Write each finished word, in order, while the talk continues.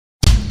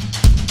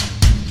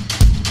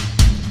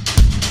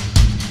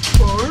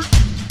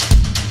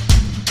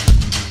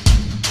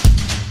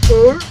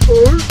WalrusCast.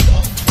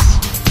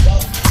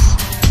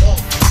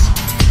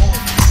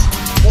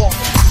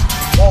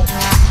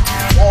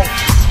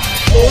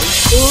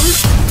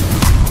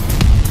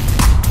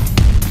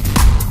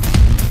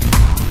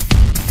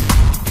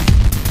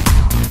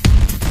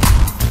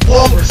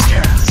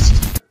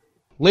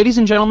 Ladies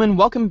and gentlemen,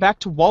 welcome back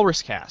to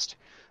WalrusCast,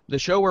 the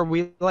show where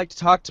we like to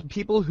talk to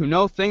people who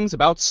know things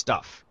about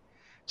stuff.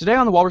 Today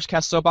on the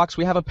WalrusCast Soapbox,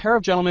 we have a pair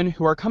of gentlemen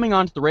who are coming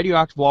onto the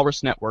Radioactive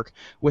Walrus Network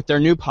with their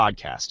new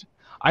podcast.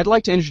 I'd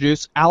like to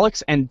introduce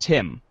Alex and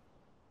Tim.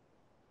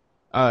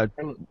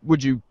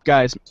 Would you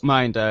guys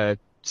mind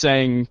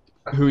saying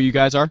who you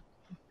guys are?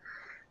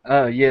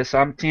 Yes,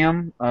 I'm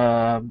Tim.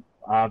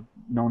 I've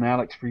known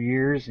Alex for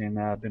years, and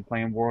I've been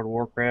playing World of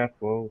Warcraft.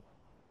 Well,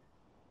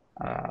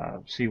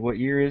 see, what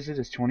year is it?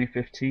 It's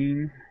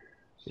 2015.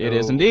 It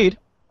is indeed.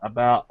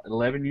 About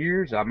 11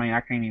 years. I mean, I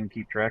can't even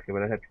keep track of it.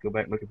 I'd have to go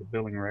back and look at the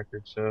billing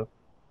record. So.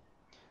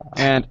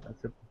 And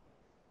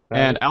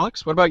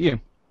Alex, what about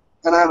you?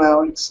 And I'm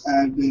Alex.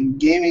 I've been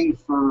gaming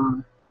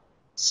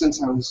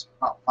since I was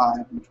about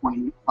 5. I'm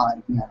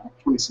 25 now,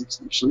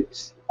 26 actually.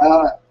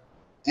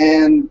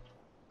 And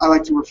I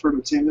like to refer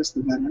to Tim as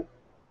the veteran.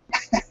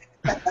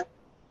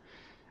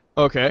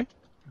 Okay.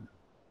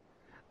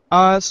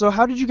 So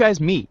how did you guys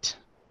meet?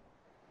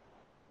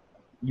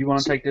 You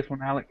want to take this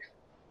one, Alex?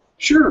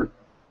 Sure.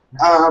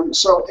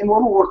 So in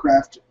World of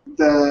Warcraft,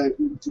 the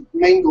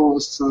main goal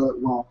is to,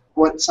 well,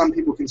 what some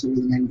people consider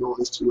the main goal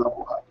is to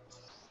level up.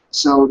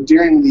 So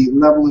during the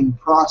leveling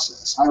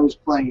process, I was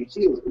playing a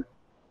healer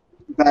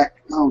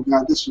back, oh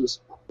god, this was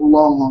a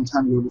long, long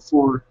time ago,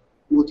 before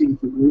Looking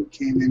for Group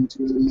came into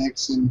the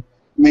mix and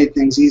made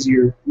things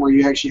easier, where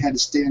you actually had to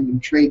stand in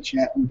trade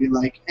chat and be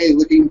like, hey,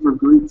 looking for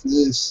group for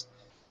this.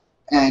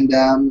 And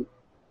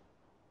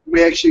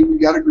we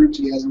got a group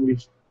together.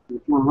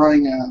 We're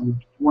running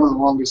one of the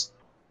longest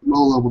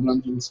low-level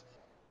dungeons.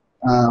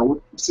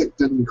 What's that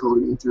dungeon called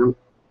again, through?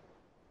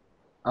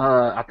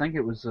 I think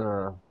it was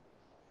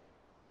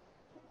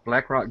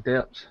Blackrock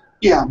Depths.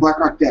 Yeah,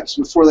 Blackrock Depths,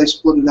 before they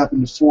split it up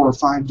into 4 or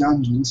 5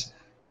 dungeons.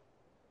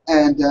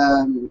 And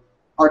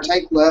our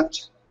tank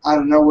left out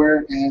of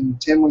nowhere,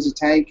 and Tim was a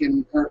tank,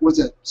 was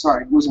a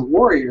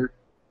warrior.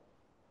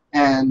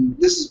 And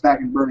this is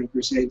back in Burning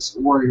Crusades.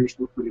 Warriors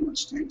were pretty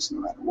much tanks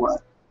no matter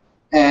what.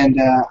 And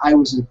I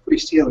was a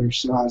priest healer,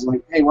 so I was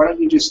like, hey, why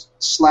don't you just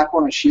slap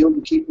on a shield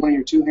and keep one of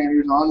your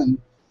two-handers on,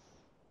 and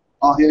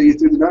I'll heal you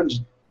through the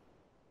dungeon.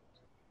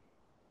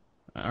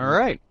 All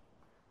right.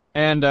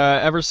 And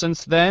ever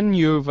since then,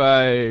 you've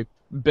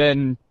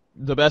been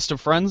the best of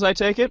friends, I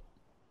take it?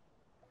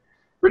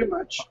 Pretty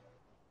much.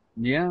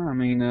 Yeah, I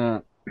mean,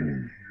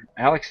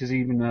 Alex has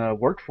even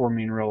worked for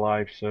me in real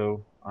life,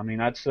 so, I mean,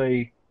 I'd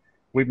say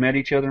we've met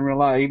each other in real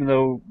life, even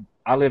though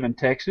I live in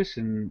Texas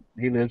and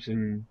he lives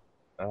in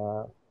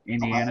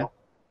Indiana,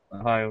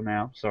 Ohio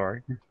now,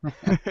 sorry.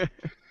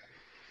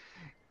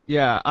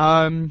 Yeah,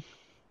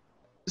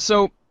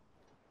 so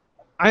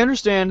I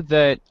understand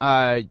that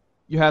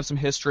you have some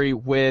history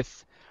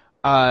with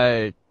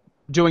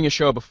doing a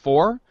show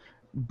before,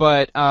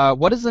 but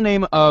what is the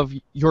name of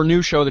your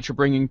new show that you're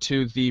bringing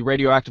to the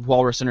Radioactive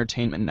Walrus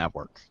Entertainment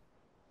Network?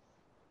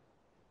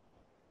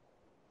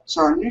 So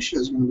our new show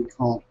is going to be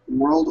called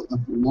World of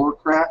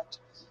Lorecraft.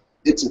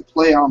 It's a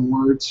play on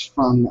words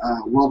from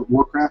World of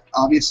Warcraft,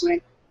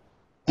 obviously.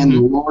 And the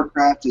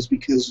Lorecraft is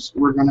because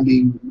we're going to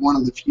be one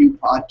of the few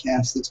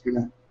podcasts that's going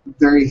to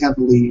very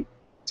heavily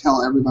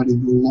tell everybody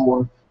the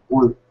lore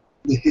or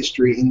the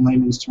history in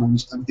layman's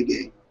terms of the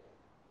game.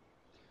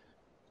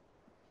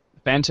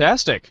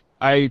 Fantastic.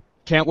 I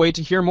can't wait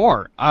to hear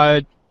more.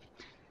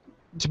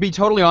 To be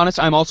totally honest,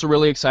 I'm also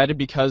really excited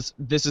because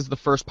this is the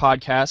first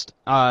podcast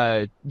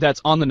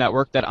that's on the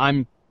network that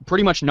I'm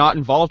pretty much not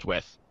involved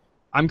with.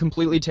 I'm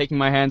completely taking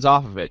my hands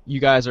off of it.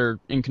 You guys are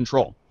in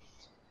control.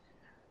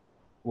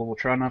 Well, we'll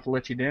try not to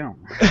let you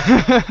down.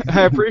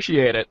 I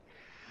appreciate it.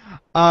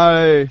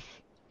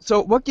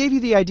 So what gave you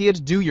the idea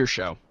to do your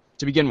show,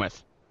 to begin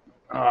with?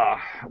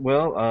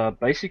 Well,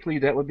 basically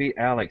that would be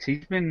Alex.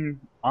 He's been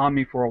on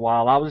me for a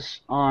while. I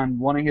was on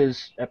one of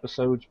his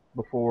episodes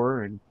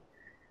before, and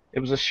it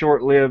was a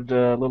short-lived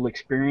little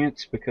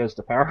experience because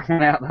the power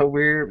went out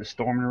nowhere. It was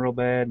storming real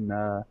bad, and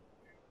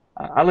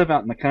I live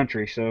out in the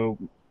country, so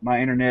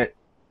my internet,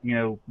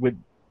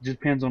 just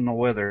depends on the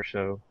weather.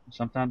 So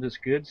sometimes it's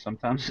good,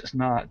 sometimes it's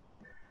not.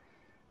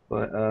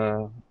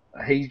 But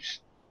he's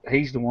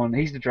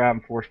the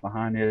driving force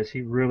behind this.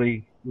 He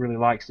really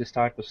likes this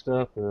type of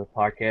stuff,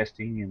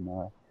 podcasting,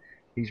 and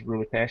he's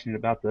really passionate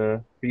about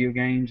the video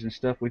games and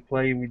stuff we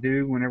play and we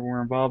do whenever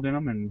we're involved in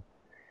them, and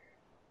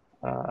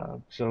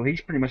so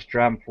he's pretty much the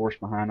driving force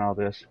behind all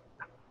this.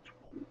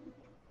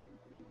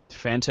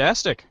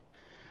 Fantastic.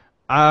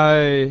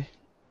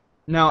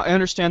 Now, I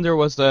understand there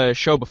was a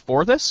show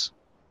before this?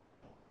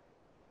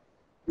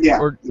 Yeah.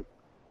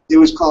 It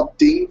was called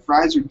Ding,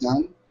 Fries Are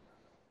Done.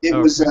 It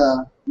was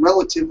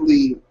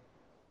relatively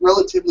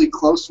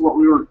close to what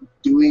we were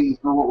doing,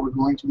 or what we're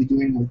going to be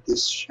doing with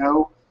this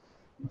show,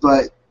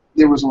 but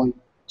there was only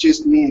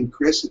just me and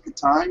Chris at the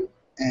time,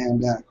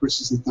 and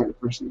Chris is the third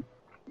person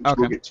which Okay.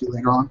 we'll get to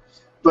later on.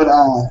 But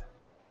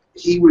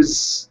he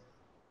was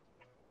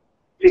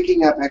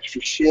picking up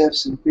extra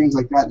shifts and things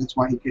like that. That's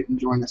why he couldn't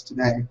join us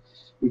today,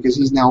 because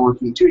he's now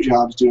working 2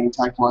 jobs doing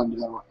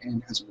Taekwondo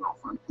and has a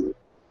girlfriend for the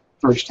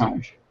first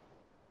time.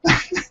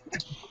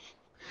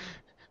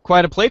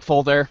 Quite a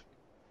plateful there.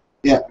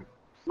 Yeah,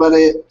 but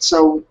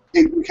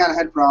we kind of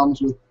had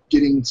problems with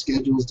getting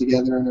schedules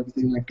together and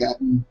everything like that.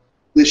 And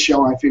this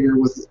show, I figure,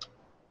 with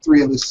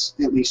 3 of us,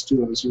 at least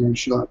 2 of us, are going to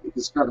show up,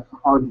 because it's kind of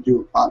hard to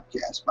do a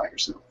podcast by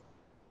yourself.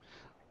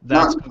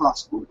 That's Not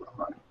impossible, but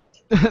hard.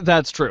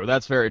 that's true.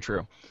 That's very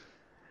true.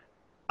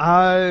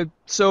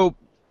 So,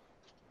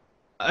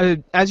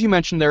 as you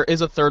mentioned, there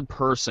is a third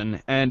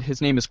person, and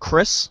his name is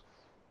Chris.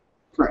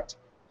 Correct.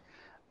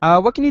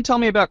 What can you tell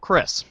me about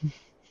Chris?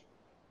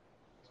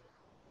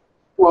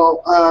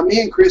 Well,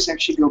 me and Chris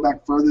actually go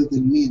back further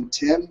than me and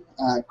Tim.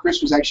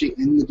 Chris was actually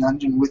in the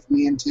dungeon with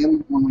me and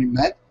Tim when we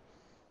met.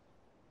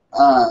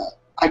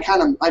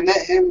 I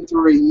met him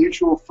through a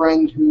mutual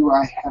friend who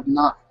I have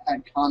not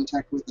had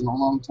contact with in a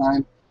long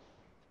time.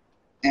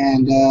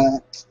 And,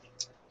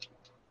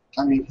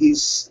 I mean,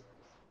 he's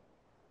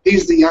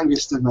the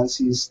youngest of us.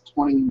 He's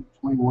 20,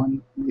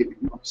 21, maybe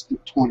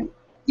 20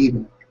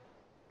 even.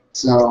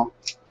 So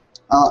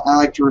I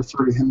like to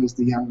refer to him as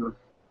the younger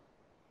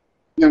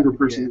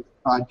person in the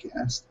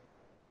podcast.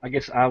 I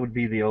guess I would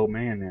be the old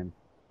man then.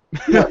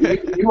 No,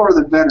 you are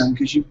the veteran,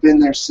 because you've been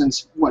there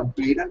since, what,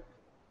 beta?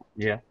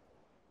 Yeah.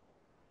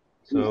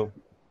 So,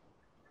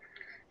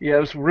 yeah, it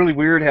was really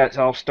weird how it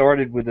all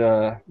started with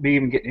me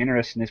even getting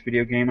interested in this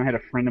video game. I had a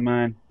friend of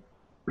mine.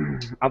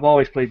 I've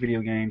always played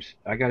video games.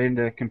 I got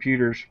into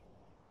computers.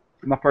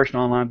 My first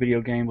online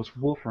video game was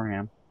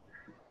Wolfram,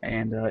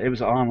 and it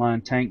was an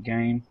online tank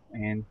game.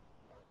 And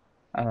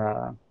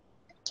a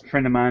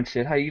friend of mine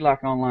said, "Hey, you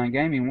like online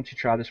gaming? Why don't you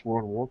try this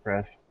World of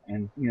Warcraft?"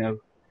 And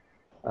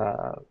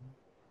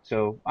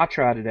so I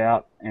tried it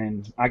out,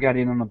 and I got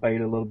in on the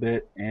beta a little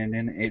bit, and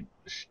then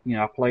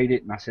I played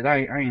it, and I said, I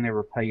ain't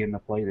ever paying to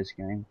play this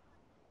game.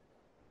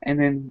 And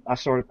then I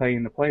started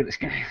paying to play this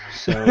game.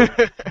 So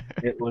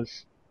it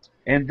was,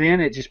 and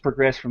then it just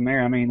progressed from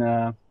there. I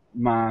mean,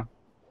 my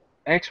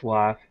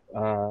ex-wife,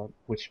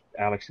 which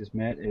Alex has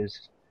met,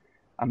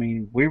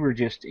 we were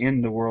just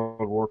in the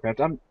World of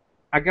Warcraft.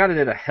 I got it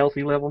at a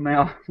healthy level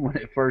now. When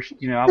at first,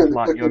 I was a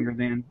lot younger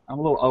then. I'm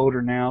a little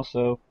older now,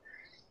 so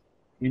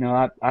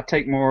I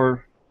take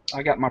more.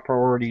 I got my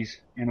priorities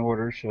in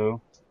order.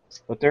 So,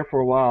 but there for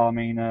a while,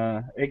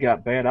 it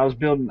got bad. I was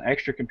building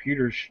extra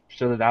computers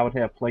so that I would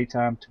have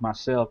playtime to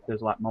myself.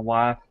 Because like my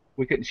wife,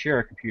 we couldn't share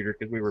a computer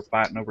because we were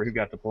fighting over who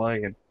got to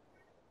play, and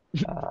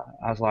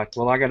I was like,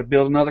 well, I got to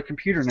build another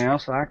computer now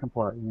so I can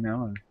play.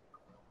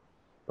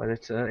 But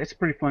it's a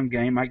pretty fun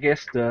game. I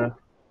guess the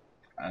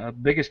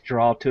biggest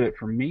draw to it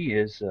for me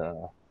is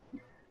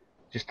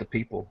just the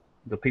people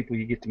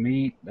you get to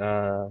meet.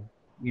 That's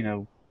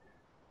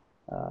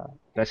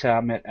how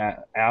I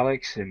met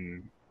Alex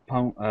and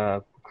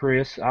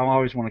Chris. I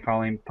always want to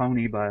call him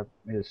Pony by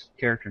his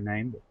character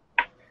name,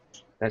 but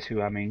that's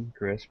who I mean,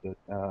 Chris. But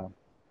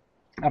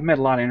I've met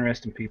a lot of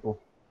interesting people.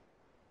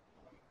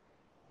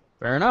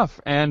 Fair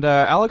enough. And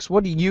Alex,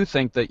 what do you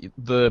think that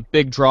the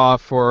big draw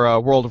for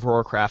World of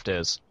Warcraft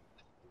is?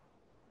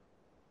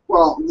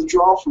 Well, the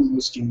draw from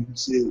most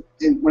games,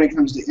 when it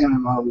comes to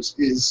MMOs,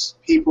 is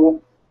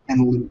people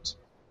and loot.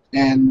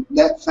 And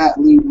that fat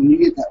loot, when you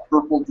get that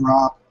purple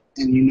drop,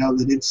 and you know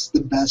that it's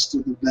the best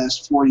of the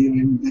best for you,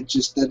 and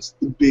that's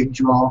the big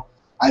draw.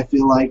 I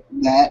feel like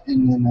that,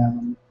 and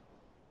then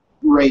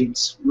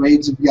raids.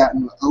 Raids have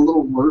gotten a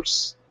little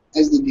worse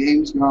as the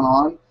game's gone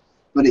on,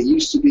 but it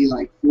used to be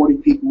like 40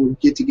 people would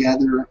get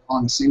together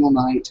on a single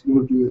night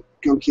to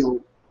go kill,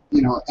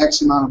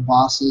 X amount of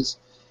bosses,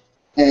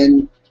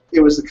 and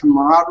it was the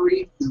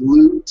camaraderie, the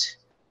loot,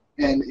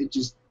 and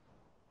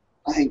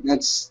I think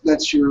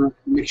that's your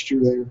mixture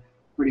there,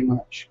 pretty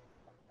much.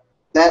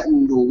 That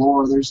and the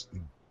lore. There's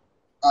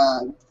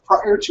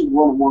prior to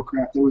World of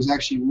Warcraft, there was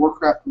actually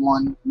Warcraft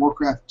 1,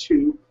 Warcraft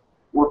 2,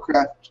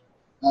 Warcraft.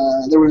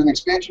 There was an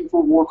expansion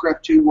for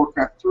Warcraft 2,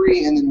 Warcraft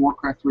 3, and then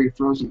Warcraft 3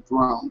 Frozen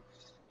Throne.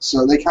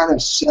 So they kind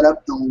of set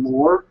up the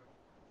lore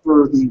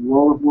for the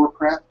World of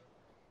Warcraft,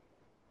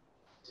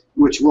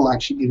 which we'll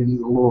actually get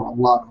into the lore a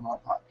lot on our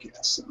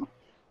podcast. So.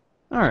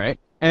 All right.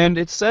 And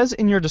it says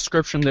in your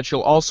description that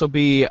you'll also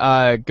be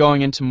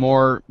going into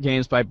more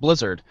games by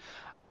Blizzard.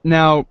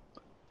 Now,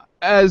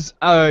 as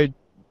a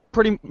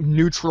pretty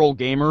neutral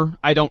gamer,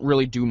 I don't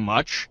really do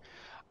much.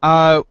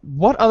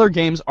 What other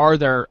games are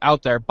there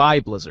out there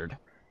by Blizzard?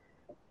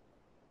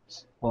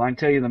 Well, I can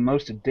tell you the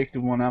most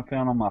addictive one I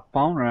found on my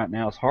phone right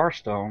now is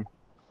Hearthstone.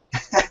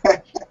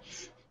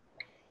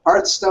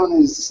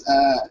 Hearthstone is,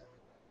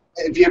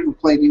 have you ever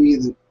played any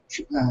of the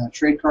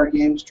trading card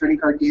games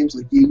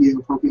like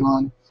Yu-Gi-Oh!,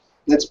 Pokemon?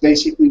 That's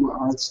basically what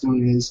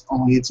Hearthstone is,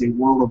 only it's a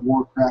World of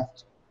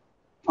Warcraft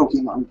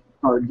Pokemon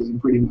card game,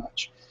 pretty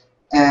much.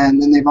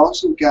 And then they've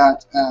also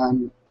got,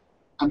 I'm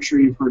sure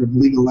you've heard of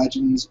League of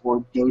Legends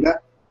or Dota.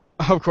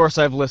 Of course,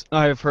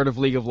 I've heard of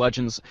League of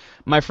Legends.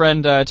 My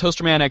friend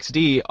Toasterman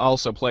XD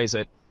also plays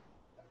it.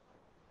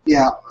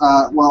 Yeah,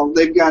 well,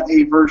 they've got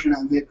a version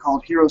of it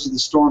called Heroes of the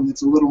Storm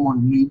that's a little more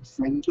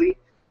noob-friendly,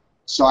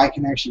 so I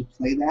can actually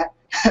play that.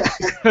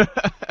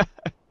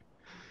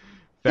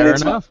 And Fair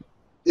enough.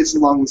 it's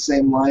along the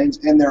same lines,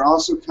 and they're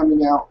also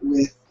coming out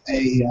with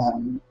a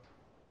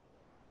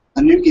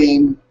new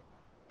game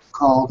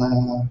called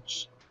God,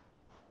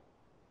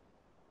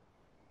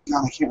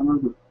 I can't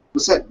remember.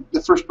 What's that?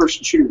 The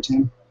first-person shooter,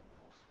 Tim.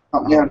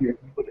 Help me out here.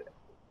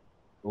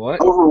 What?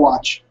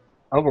 Overwatch.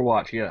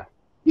 Overwatch, yeah.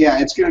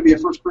 Yeah, it's going to be a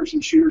first-person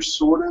shooter,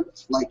 sort of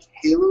like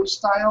Halo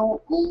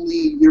style.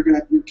 Only your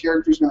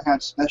character's going to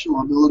have special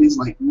abilities.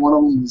 Like one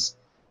of them is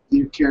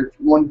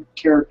one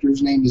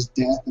character's name is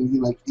Death, and he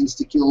like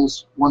insta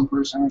kills one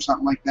person or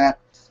something like that.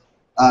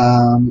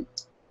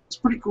 It's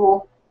pretty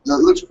cool. It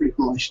looks pretty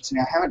cool, I should say.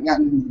 I haven't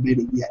gotten into the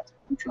beta yet.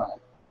 I'm trying.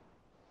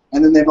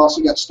 And then they've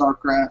also got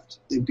StarCraft.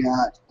 They've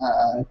got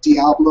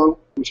Diablo,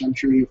 which I'm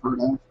sure you've heard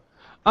of.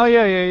 Oh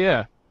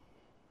yeah.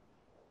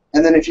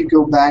 And then if you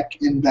go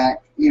back, in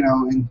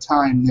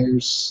time,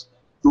 there's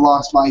the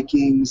Lost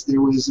Vikings.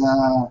 There was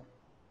what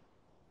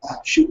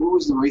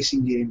was the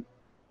racing game?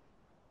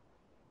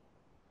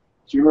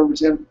 Do you remember,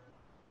 Tim?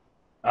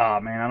 Oh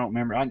man, I don't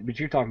remember. But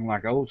you're talking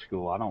like old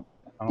school. I don't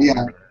Yeah.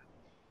 remember that.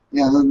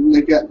 Yeah,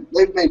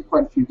 they've made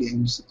quite a few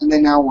games, and they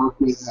now work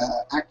with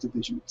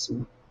Activision.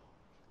 So.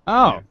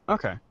 Oh, Yeah.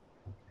 okay.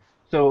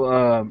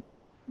 So,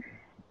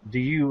 do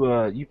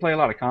you play a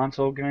lot of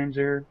console games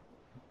there,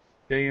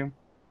 JM?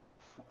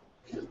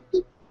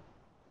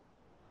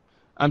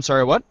 I'm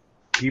sorry, what?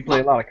 Do you play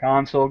a lot of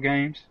console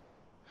games?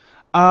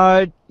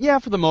 Yeah,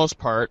 for the most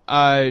part.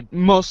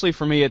 Mostly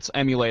for me, it's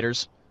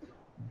emulators.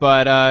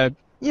 But,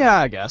 yeah,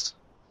 I guess.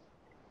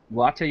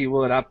 Well, I tell you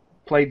what, I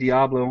played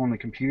Diablo on the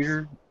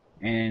computer,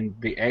 and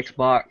the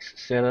Xbox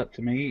setup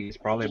to me is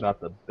probably about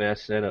the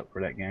best setup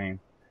for that game.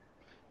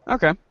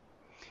 Okay.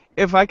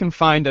 If I can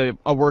find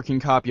a working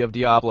copy of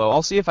Diablo,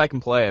 I'll see if I can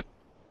play it.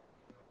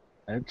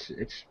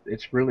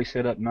 It's really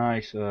set up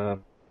nice.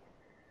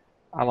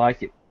 I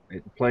like it.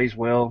 It plays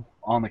well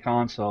on the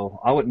console.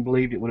 I wouldn't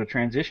believe it would have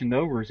transitioned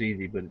over as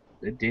easy, but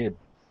it did.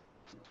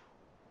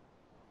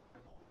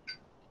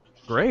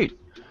 Great.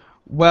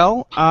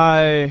 Well,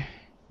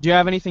 do you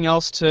have anything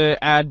else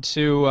to add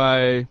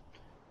to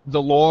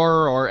the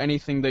lore or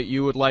anything that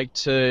you would like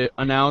to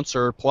announce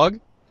or plug?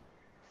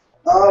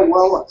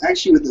 Well,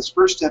 actually, with this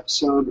first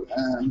episode,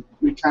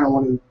 we kind of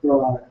wanted to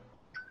throw out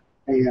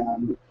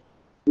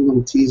a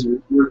little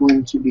teaser. We're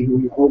going to be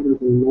going over the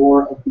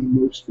lore of the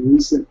most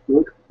recent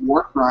book,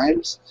 War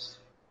Crimes,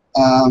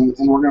 and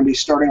we're going to be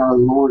starting our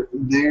lore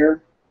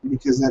there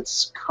because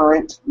that's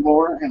current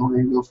lore, and we're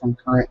going to go from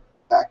current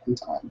back in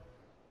time.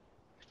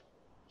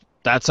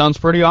 That sounds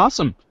pretty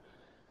awesome.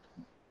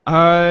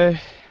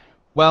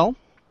 Well,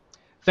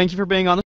 thank you for being on the